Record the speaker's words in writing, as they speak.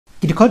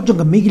Kidikot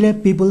jong Migile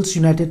People's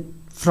United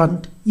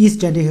Front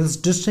East Jandi Hills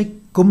District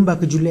kumba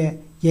kejule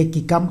ye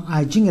kikam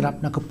ai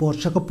jingiarap na kapor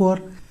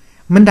shakapor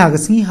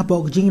mendagasngi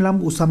hapok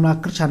jinglam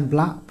usamla kerchan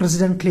bla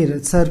President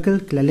Clear Circle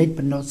klalet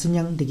penot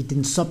senyang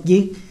digitin sop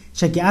ying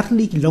shaki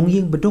atli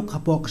longying bedok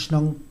hapok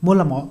snong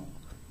Moolamanoh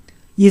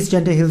East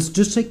Jandi Hills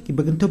District ki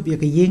bagentup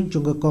ye ying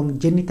jong kong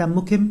jenita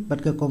mukim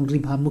bat ka kong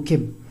ribha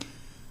mukim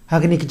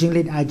hagani ki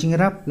jinglet ai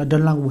jingiarap la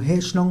donlang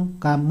wuhe snong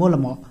ka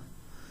Moolamanoh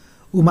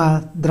uma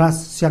dras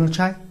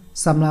siangchai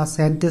samla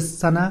scientist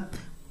sana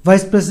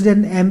Vice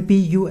President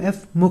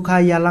MPUF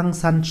Mukayalang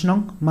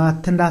Sanchnong ma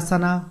tenda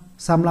sana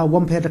samla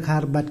wampher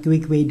khar bat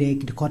kwekwe de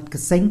kidkot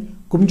keseng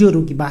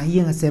kumjuru ki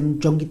bahiyang asem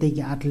jong kite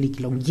ki atli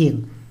kilong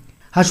yeng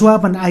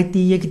haswa pan IT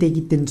ye kite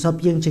ki tin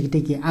sop yeng che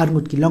kite ki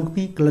arngut ki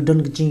longkmie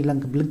kladon ki jing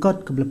lang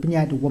blekot ke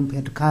blepnya de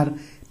wampher khar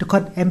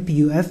dekot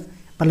MPUF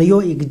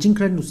palayo e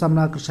jingkren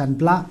usamla kersan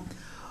bla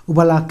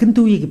ubala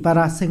kentu ye ki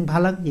para seng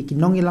phalang ye ki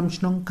nong ilam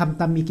snong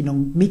kamtam ye ki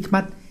nong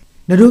mikmat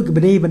Naru ke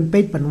bedai ban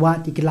peit ban wa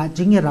ti kila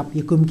jingiarap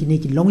ye kum kini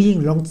ki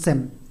longying long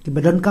sem ki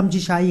badon kam ji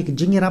shai ki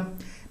jingiarap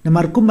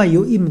namar kumba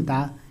yo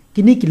imta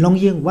kini ki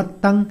longying wat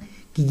tang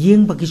ki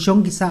yeng ba ki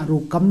shong ki sa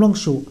ru kam long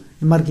shu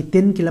namar ki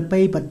tin ki la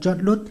pei bat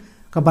jot lut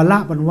ka bala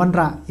ban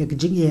wanra ye ki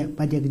jing ye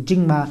ba ye ki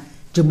jing ma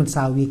jumun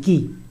sa wi ki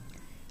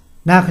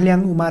na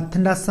khliang uma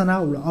thanda sana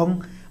ulong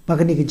ba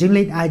kini ki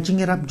jinglet ai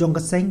jingiarap jong ka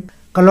seng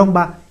kalong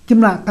ba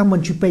kimla tang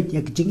mon chupet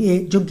ya ki jing e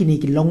jong kini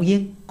ki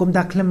longying kum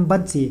da klem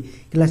ban si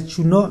kila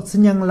chuno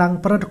senyang lang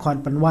parat khon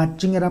panwat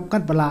jingiarap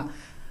kat bala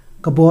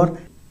kabor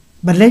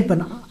banleit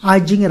ban ai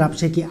jingiarap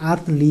se ki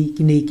artli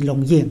kini ki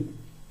longying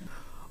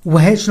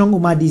wahe snong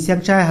uma di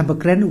siang chai ha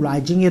bakren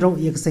ulai jingiro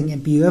yak seng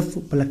MPUF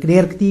bala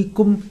clear kti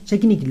kum se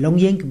kini ki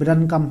longying ki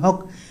beran kam hok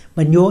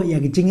banyo ya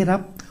ki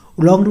jingiarap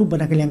ulong ru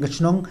ban akaliang ka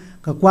snong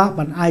ka kwa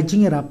ban ai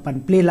jingiarap pan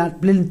plelat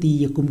plenty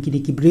ya kum kini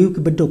ki breu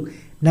ki beduk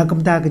na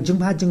kamta ka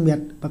jingpha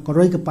jingmiat pa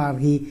koroi ka par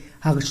hi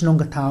ha ka snong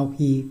ka thau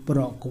hi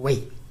pro ko we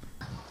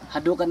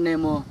hadu kan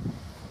nemo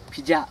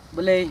pija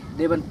bele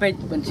de ban pej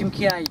ban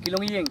simkhia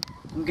kilong yeng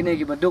mungkin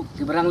ki baduk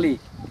ki barangli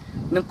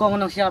nangkong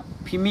nang siap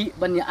phimi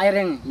ban ya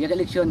aireng ya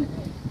election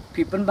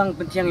phi penbang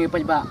pentiang ya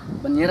pajba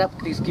ban nyerap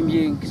kiskim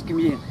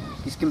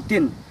kiskim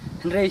tin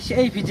henrei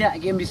sei pija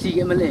ki MDC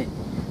ki MLA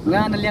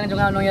ngan liang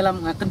jonga nong yalam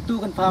tentu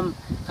kan paham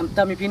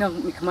kamta mi pinang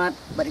mikmat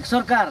badik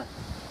sarkar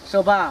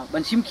soba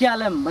ban simkhia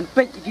lem ban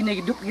pej kini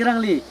ki duk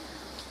girangli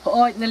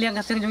hooj na liang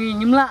kaseng jongi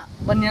nyimla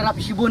ban nyerap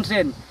sibun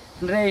sen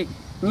henrei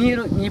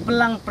ni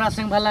pelang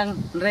praseng balang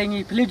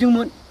rengi pelujung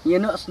mut ni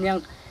no yang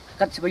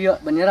kat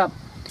sebayo banyarap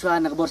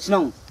suana ke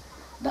borsnong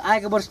da ai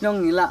ke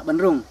borsnong ni la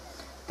banrung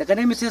ta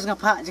kane mises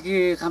ngapha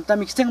jiki kamta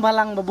mixeng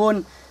balang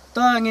babon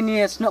to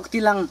ngini snok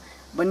tilang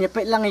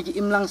banyapet lang ki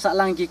imlang sa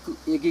lang ki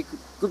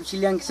kup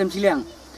siliang kisem siliang